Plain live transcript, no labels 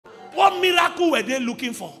What miracle were they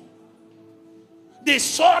looking for? They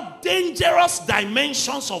saw dangerous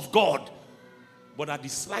dimensions of God. But at the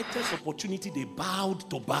slightest opportunity, they bowed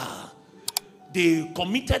to Baal. They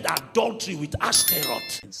committed adultery with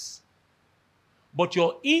Ashtaroth. But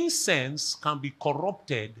your incense can be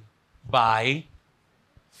corrupted by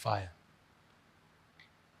fire.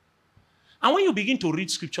 And when you begin to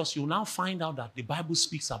read scriptures, you now find out that the Bible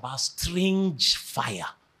speaks about strange fire.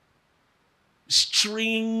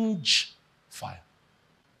 Strange fire.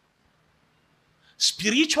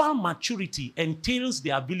 Spiritual maturity entails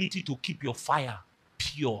the ability to keep your fire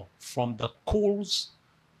pure from the coals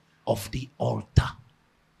of the altar.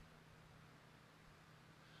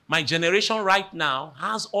 My generation right now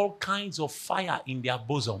has all kinds of fire in their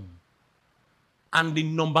bosom. And the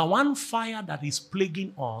number one fire that is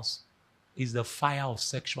plaguing us is the fire of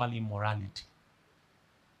sexual immorality.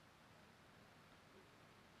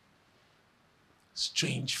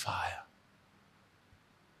 Strange fire.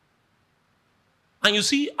 And you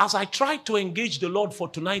see, as I tried to engage the Lord for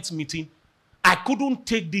tonight's meeting, I couldn't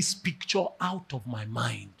take this picture out of my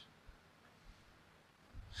mind.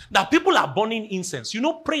 That people are burning incense. You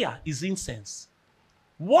know, prayer is incense.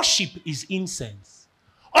 Worship is incense.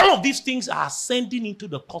 All of these things are ascending into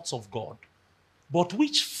the courts of God. But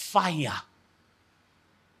which fire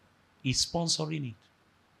is sponsoring it?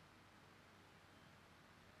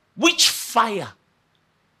 Which fire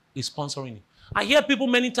is sponsoring it? I hear people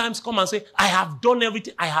many times come and say, I have done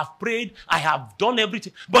everything. I have prayed. I have done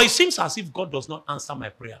everything. But it seems as if God does not answer my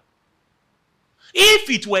prayer. If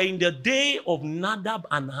it were in the day of Nadab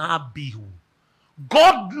and Abihu,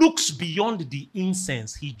 God looks beyond the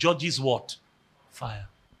incense. He judges what? Fire.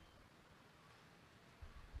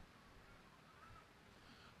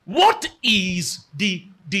 What is the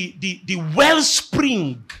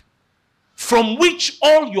wellspring from which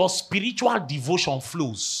all your spiritual devotion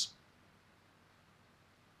flows?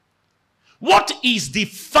 What is the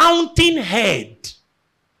fountainhead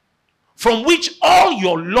from which all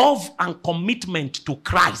your love and commitment to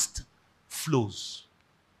Christ flows?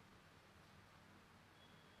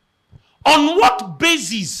 On what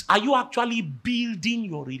basis are you actually building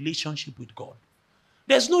your relationship with God?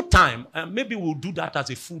 There's no time. Maybe we'll do that as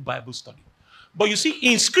a full Bible study. But you see,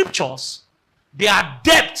 in scriptures, there are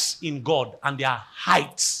depths in God and there are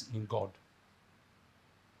heights in God.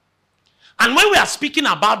 And when we are speaking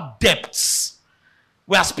about depths,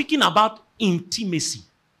 we are speaking about intimacy.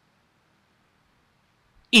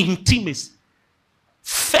 Intimacy,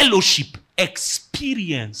 fellowship,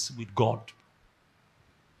 experience with God.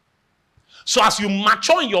 So as you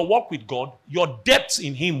mature in your walk with God, your depths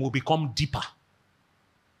in Him will become deeper.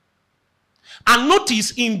 And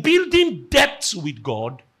notice, in building depths with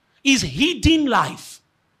God is hidden life.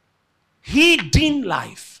 Hidden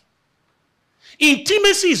life.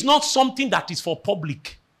 Intimacy is not something that is for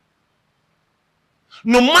public.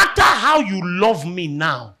 No matter how you love me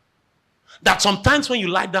now, that sometimes when you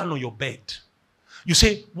lie down on your bed, you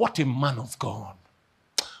say, what a man of God.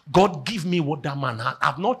 God, give me what that man had.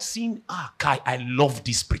 I've not seen, Kai, I love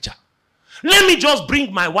this preacher. Let me just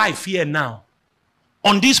bring my wife here now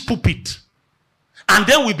on this pulpit. And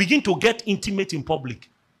then we begin to get intimate in public.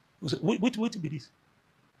 You say, wait a minute.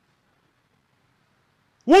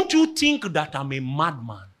 Won't you think that I'm a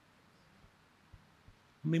madman?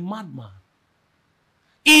 I'm a madman.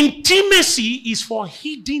 Intimacy is for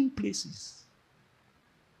hidden places.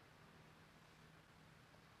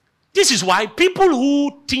 This is why people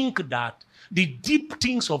who think that the deep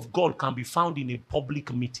things of God can be found in a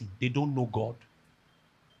public meeting, they don't know God.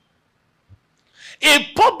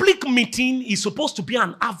 A public meeting is supposed to be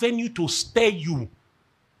an avenue to stir you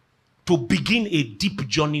to begin a deep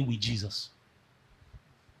journey with Jesus.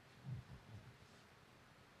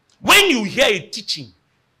 When you hear a teaching,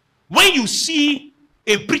 when you see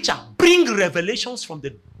a preacher bring revelations from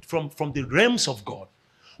the realms of God,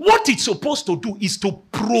 what it's supposed to do is to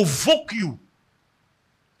provoke you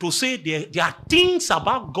to say there are things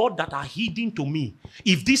about God that are hidden to me.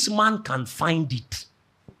 If this man can find it,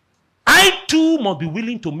 I too must be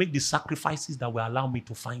willing to make the sacrifices that will allow me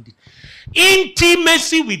to find it.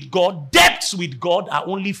 Intimacy with God, depths with God are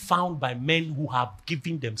only found by men who have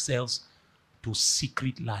given themselves to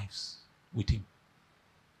secret lives with Him.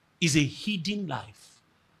 It's a hidden life.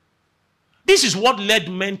 This is what led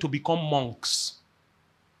men to become monks.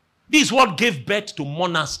 This is what gave birth to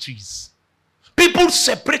monasteries. People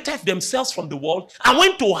separated themselves from the world and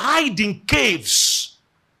went to hide in caves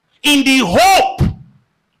in the hope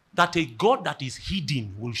that a God that is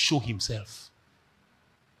hidden will show Himself.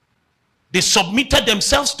 They submitted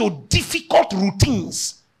themselves to difficult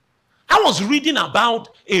routines I was reading about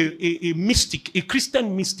a mystic, a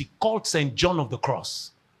Christian mystic called St. John of the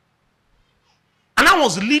Cross. And I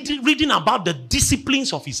was reading about the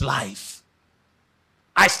disciplines of his life.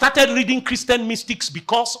 I started reading Christian mystics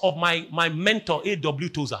because of my mentor, A.W.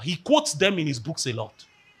 Tozer. He quotes them in his books a lot.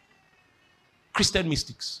 Christian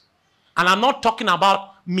mystics. And I'm not talking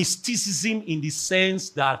about mysticism in the sense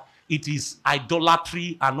that it is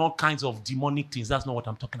idolatry and all kinds of demonic things. That's not what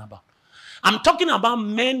I'm talking about. I'm talking about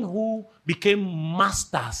men who became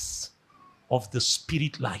masters of the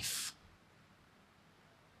spirit life.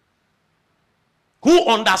 Who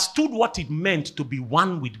understood what it meant to be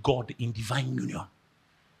one with God in divine union.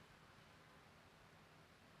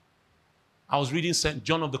 I was reading St.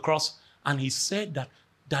 John of the Cross, and he said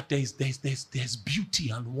that there's beauty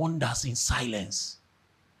and wonders in silence.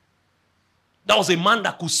 That was a man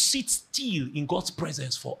that could sit still in God's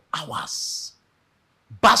presence for hours,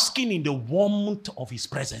 basking in the warmth of his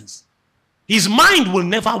presence. His mind will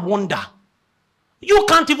never wander. You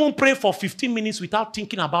can't even pray for 15 minutes without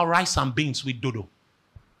thinking about rice and beans with dodo.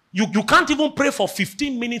 You can't even pray for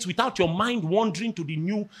 15 minutes without your mind wandering to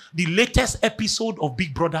the latest episode of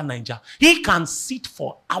Big Brother Naija. He can sit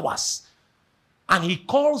for hours. And he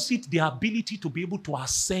calls it the ability to be able to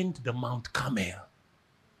ascend the Mount Carmel.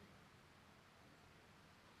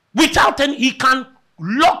 Without any, he can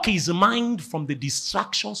lock his mind from the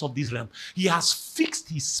distractions of this realm. He has fixed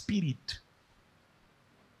his spirit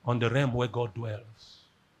on the realm where God dwells.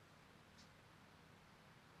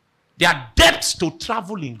 There are depths to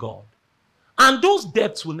travel in God. And those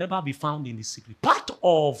depths will never be found in the secret. Part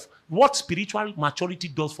of what spiritual maturity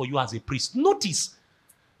does for you as a priest. Notice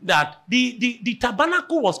that the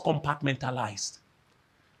tabernacle was compartmentalized.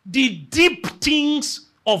 The deep things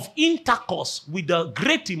of intercourse with the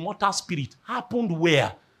great immortal spirit happened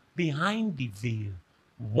where? Behind the veil.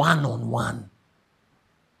 One-on-one.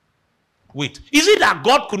 Wait, is it that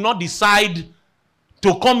God could not decide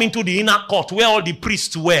to come into the inner court where all the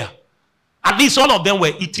priests were? At least all of them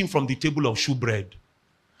were eating from the table of shewbread.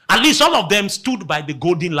 At least all of them stood by the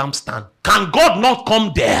golden lampstand. Can God not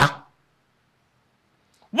come there?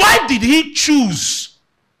 Why did he choose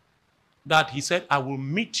that he said, I will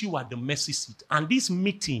meet you at the mercy seat? And this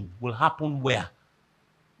meeting will happen where?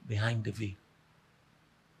 Behind the veil.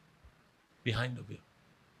 Behind the veil.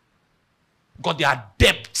 God, there are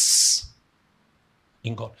depths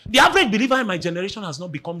in God. The average believer in my generation has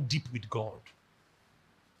not become deep with God.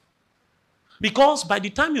 Because by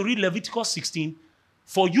the time you read Leviticus 16,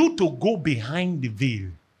 for you to go behind the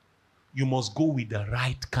veil, you must go with the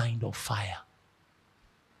right kind of fire.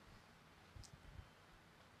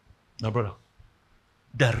 Now, brother,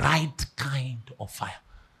 the right kind of fire.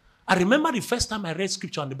 I remember the first time I read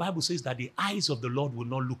scripture and the Bible says that the eyes of the Lord will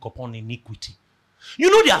not look upon iniquity.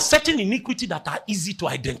 You know, there are certain iniquity that are easy to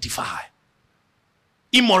identify.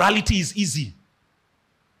 Immorality is easy.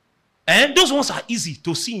 And those ones are easy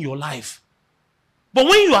to see in your life. But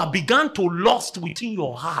when you have begun to lust within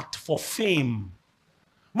your heart for fame,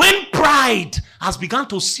 when pride has begun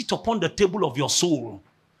to sit upon the table of your soul,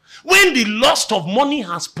 when the lust of money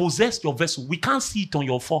has possessed your vessel, we can't see it on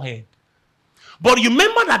your forehead. But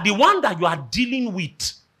remember that the one that you are dealing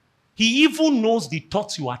with, he even knows the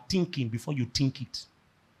thoughts you are thinking before you think it.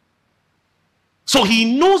 So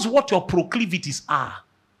he knows what your proclivities are.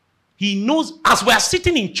 He knows, as we are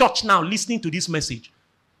sitting in church now listening to this message,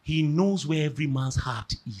 he knows where every man's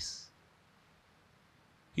heart is.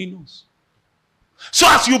 He knows. So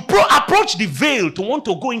as you approach the veil to want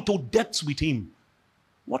to go into depths with him,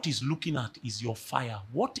 what he's looking at is your fire.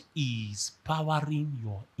 What is powering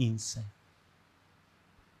your incense?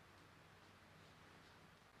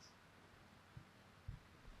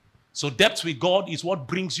 So depths with God is what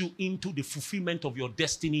brings you into the fulfillment of your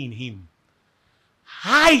destiny in him.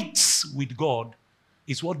 Heights with God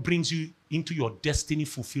is what brings you into your destiny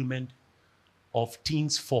fulfillment of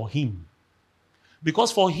things for him.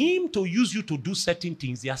 Because for him to use you to do certain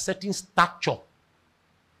things, there are certain stature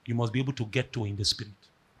you must be able to get to in the spirit.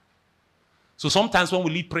 So sometimes when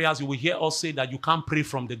we lead prayers, you will hear us say that you can't pray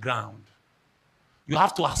from the ground. You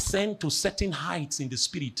have to ascend to certain heights in the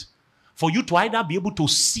spirit for you to either be able to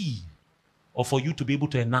see or for you to be able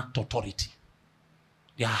to enact authority.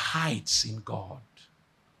 There are heights in God.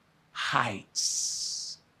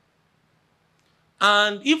 Heights.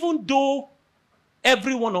 And even though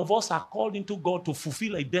every one of us are called into God to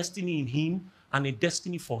fulfill a destiny in him and a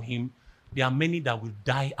destiny for him, there are many that will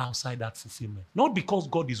die outside that fulfillment. Not because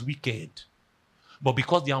God is wicked, but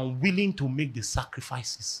because they are unwilling to make the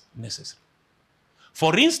sacrifices necessary.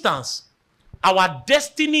 For instance, our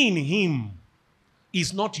destiny in him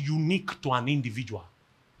is not unique to an individual.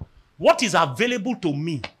 What is available to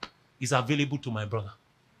me is available to my brother.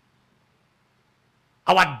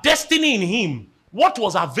 Our destiny in him, what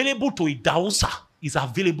was available to Idausa, is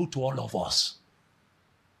available to all of us.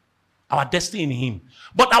 Our destiny in him.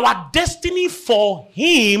 But our destiny for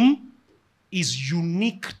him is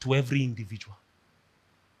unique to every individual.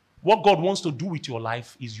 What God wants to do with your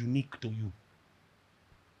life is unique to you.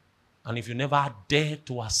 And if you never dare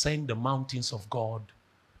to ascend the mountains of God,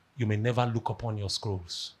 you may never look upon your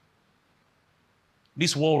scrolls.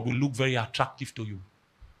 This world will look very attractive to you.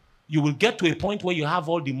 You will get to a point where you have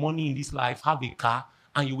all the money in this life, have a car,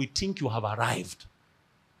 and you will think you have arrived.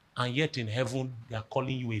 And yet in heaven, they are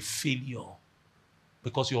calling you a failure.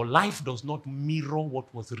 Because your life does not mirror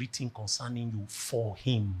what was written concerning you for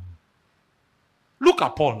him. Look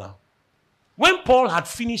at Paul now. When Paul had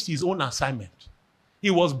finished his own assignment, he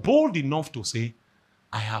was bold enough to say,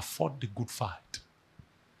 I have fought the good fight.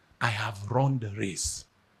 I have run the race.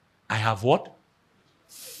 I have what?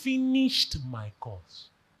 Finished my course.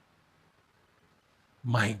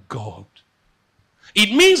 My God.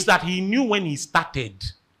 It means that he knew when he started.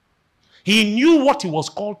 He knew what he was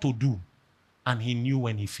called to do. And he knew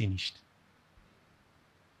when he finished.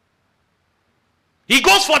 He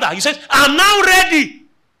goes further. He says, I'm now ready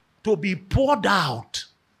to be poured out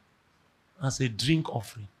as a drink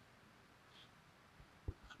offering.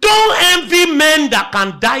 Don't envy men that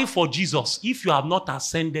can die for Jesus if you have not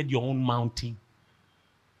ascended your own mountain.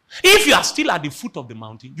 If you are still at the foot of the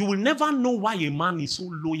mountain, you will never know why a man is so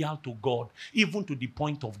loyal to God, even to the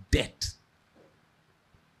point of death.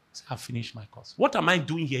 So I've finished my course. What am I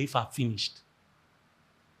doing here if I've finished?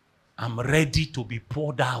 I'm ready to be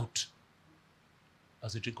poured out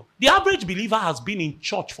as a drink. The average believer has been in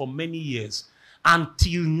church for many years.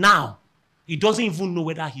 Until now, he doesn't even know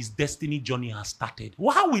whether his destiny journey has started.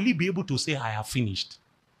 How will he be able to say, I have finished?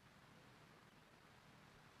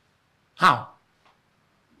 How?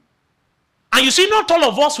 And you see, not all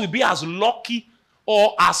of us will be as lucky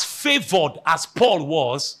or as favored as Paul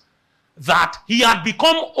was, that he had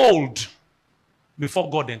become old before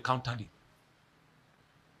God encountered him.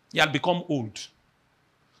 He had become old.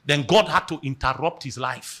 Then God had to interrupt his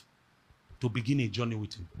life to begin a journey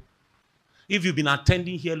with him. If you've been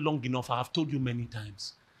attending here long enough, I have told you many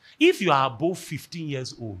times, if you are above 15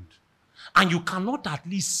 years old and you cannot at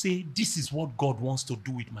least say, this is what God wants to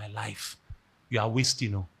do with my life, you are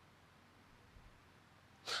wasting.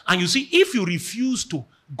 And you see, if you refuse to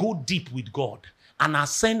go deep with God and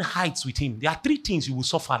ascend heights with him, there are three things you will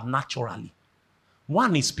suffer naturally.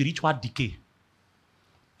 One is spiritual decay.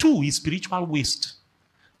 Two is spiritual waste.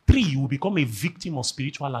 Three, you will become a victim of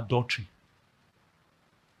spiritual adultery.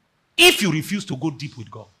 If you refuse to go deep with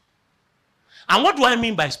God. And what do I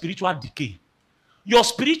mean by spiritual decay? Your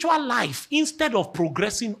spiritual life, instead of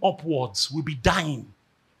progressing upwards, will be dying.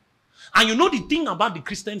 And you know the thing about the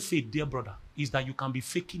Christian faith, dear brother, is that you can be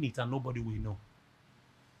faking it and nobody will know.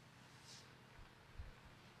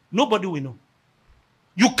 Nobody will know.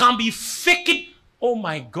 You can be faking. Oh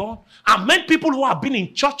my God. I've met people who have been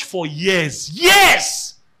in church for years.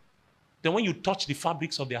 Yes! Then when you touch the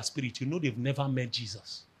fabrics of their spirit, you know they've never met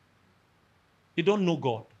Jesus. They don't know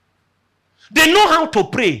God. They know how to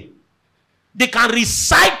pray. They can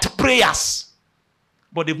recite prayers.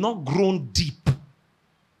 But they've not grown deep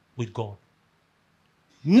with God.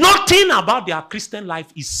 Nothing about their Christian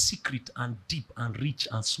life is secret and deep and rich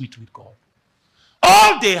and sweet with God.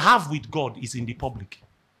 All they have with God is in the public.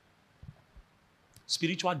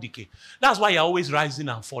 Spiritual decay. That's why you're always rising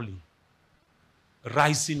and falling.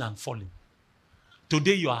 Rising and falling.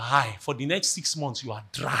 Today you are high. For the next 6 months you are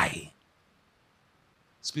dry.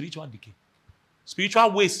 Spiritual decay.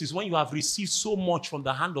 Spiritual waste is when you have received so much from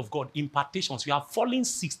the hand of God. Impartations. You have fallen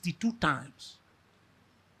 62 times.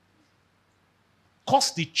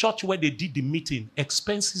 Cost the church where they did the meeting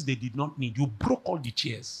expenses they did not need. You broke all the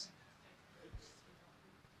chairs.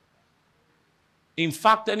 In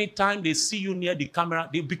fact, anytime they see you near the camera,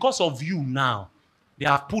 because of you now, they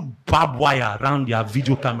have put barbed wire around their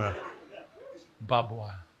video camera. Barbed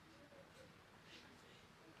wire.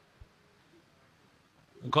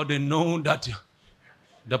 Because they know that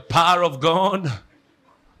the power of God,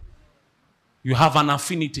 you have an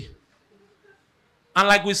affinity. And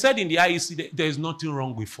like we said in the IEC, there is nothing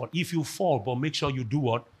wrong with fall. If you fall, but make sure you do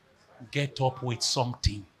what? Get up with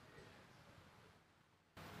something.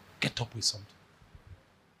 Get up with something.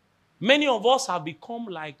 Many of us have become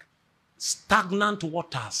like stagnant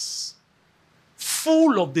waters,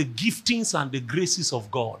 full of the giftings and the graces of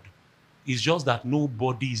God. It's just that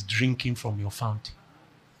nobody is drinking from your fountain.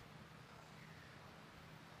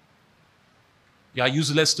 You are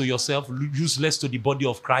useless to yourself, useless to the body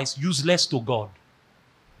of Christ, useless to God.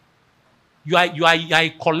 You are a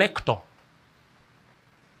collector.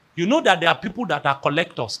 You know that there are people that are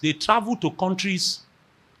collectors. They travel to countries,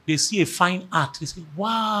 they see a fine art, they say,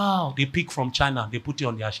 wow, they pick from China, they put it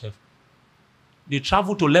on their shelf. They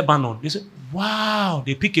travel to Lebanon, they say, wow,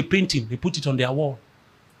 they pick a painting, they put it on their wall.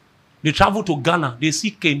 They travel to Ghana, they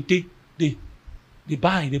see kente, they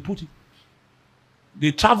buy, they put it.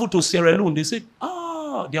 They travel to Sierra Leone, they say,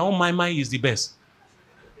 their own mai is the best.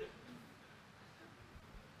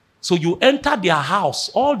 So you enter their house,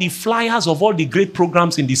 all the flyers of all the great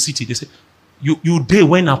programs in the city, they say, you day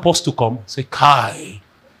when apostle come, say, Kai.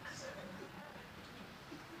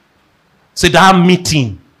 Say that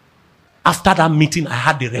meeting, after that meeting, I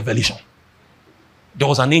had the revelation. There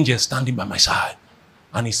was an angel standing by my side,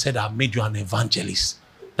 and he said, I made you an evangelist.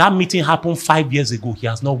 That meeting happened 5 years ago. He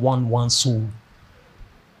has not won one soul.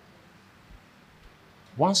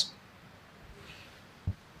 Once.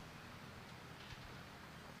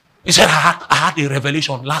 He said, I had a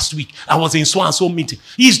revelation last week. I was in so-and-so meeting.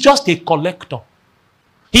 He's just a collector.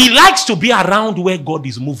 He likes to be around where God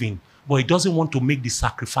is moving, but he doesn't want to make the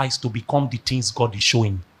sacrifice to become the things God is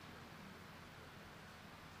showing.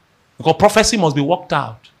 Because prophecy must be worked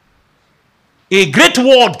out. A great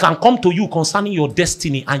word can come to you concerning your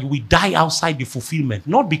destiny and you will die outside the fulfillment.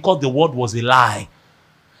 Not because the word was a lie.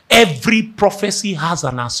 Every prophecy has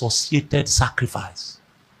an associated sacrifice.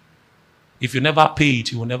 If you never pay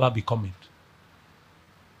it, you will never become it.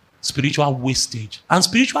 Spiritual wastage. And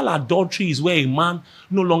spiritual adultery is where a man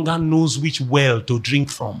no longer knows which well to drink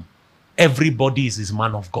from. Everybody is his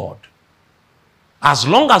man of God. As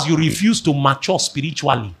long as you refuse to mature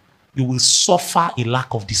spiritually, you will suffer a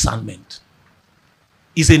lack of discernment.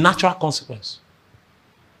 It's a natural consequence.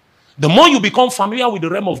 The more you become familiar with the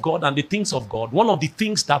realm of God and the things of God, one of the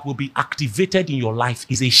things that will be activated in your life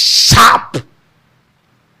is a sharp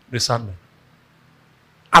discernment.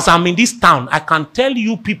 As I'm in this town, I can tell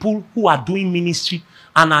you people who are doing ministry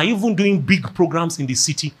and are even doing big programs in the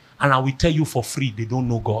city, and I will tell you for free, they don't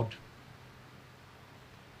know God.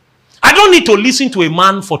 I don't need to listen to a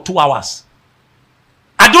man for 2 hours.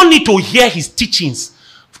 I don't need to hear his teachings,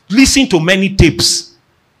 listen to many tapes.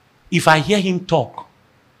 If I hear him talk,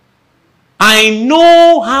 I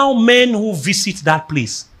know how men who visit that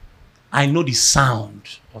place, I know the sound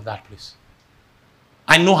of that place.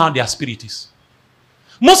 I know how their spirit is.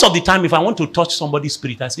 Most of the time, if I want to touch somebody's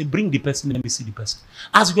spirit, I say, bring the person, let me see the person.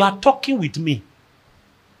 As you are talking with me,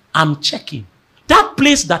 I'm checking. That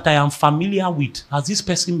place that I am familiar with, has this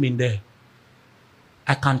person been there?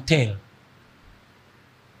 I can tell.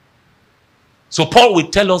 So Paul will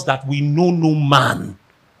tell us that we know no man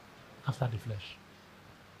after the flesh.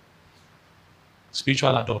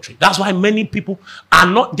 Spiritual adultery. That's why many people are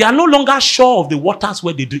no longer sure of the waters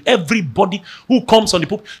where they drink. Everybody who comes on the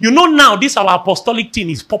pulpit. You know now, this our apostolic thing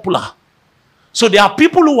is popular. So there are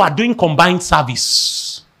people who are doing combined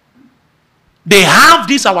service. They have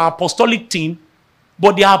this our apostolic thing,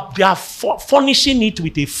 but they are furnishing it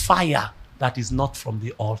with a fire that is not from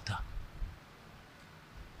the altar.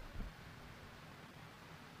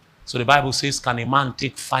 So the Bible says, can a man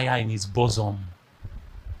take fire in his bosom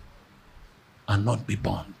and not be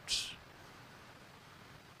burnt?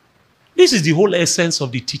 This is the whole essence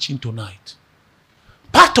of the teaching tonight.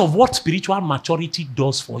 Part of what spiritual maturity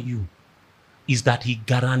does for you is that he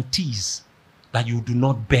guarantees that you do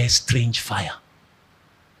not bear strange fire.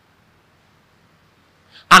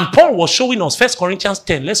 And Paul was showing us 1 Corinthians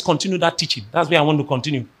 10. Let's continue that teaching. That's where I want to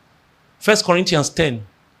continue. 1 Corinthians 10.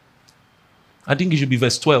 I think it should be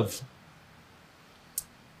verse 12.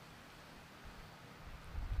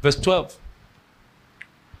 Verse 12.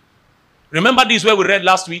 Remember this where we read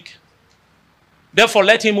last week? Therefore,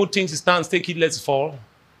 let him who thinks he stands take it, let's fall.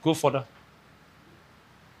 Go further.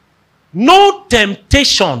 No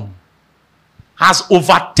temptation has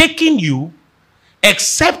overtaken you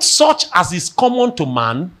except such as is common to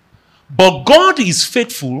man, but God is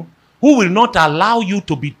faithful, who will not allow you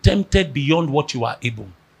to be tempted beyond what you are able.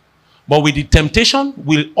 But with the temptation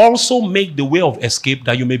will also make the way of escape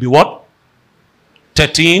that you may be what?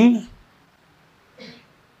 13.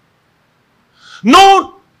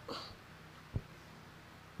 No.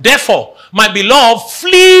 Therefore, my beloved,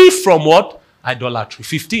 flee from what? Idolatry.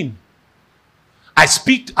 15. I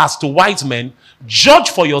speak as to wise men. Judge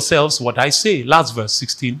for yourselves what I say. Last verse,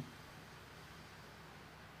 16.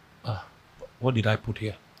 What did I put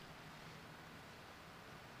here?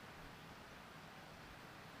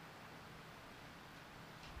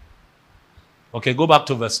 Okay, go back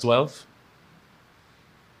to verse 12.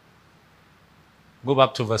 Go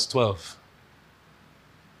back to verse 12.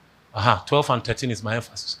 12 and 13 is my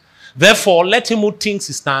emphasis. Therefore, let him who thinks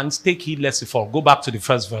he stands take heed lest he fall. Go back to the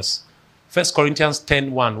first verse. 1 Corinthians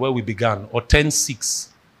 10:1, where we began, or 10:6.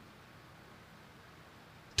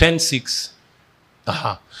 10:6.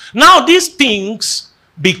 Now these things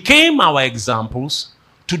became our examples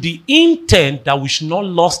to the intent that we should not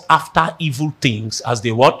lust after evil things as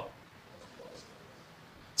they what?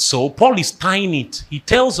 So Paul is tying it. He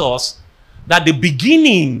tells us that the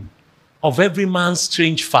beginning of every man's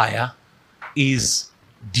strange fire is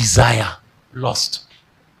desire, lust.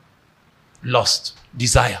 Lust,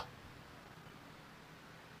 desire.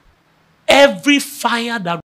 Every fire that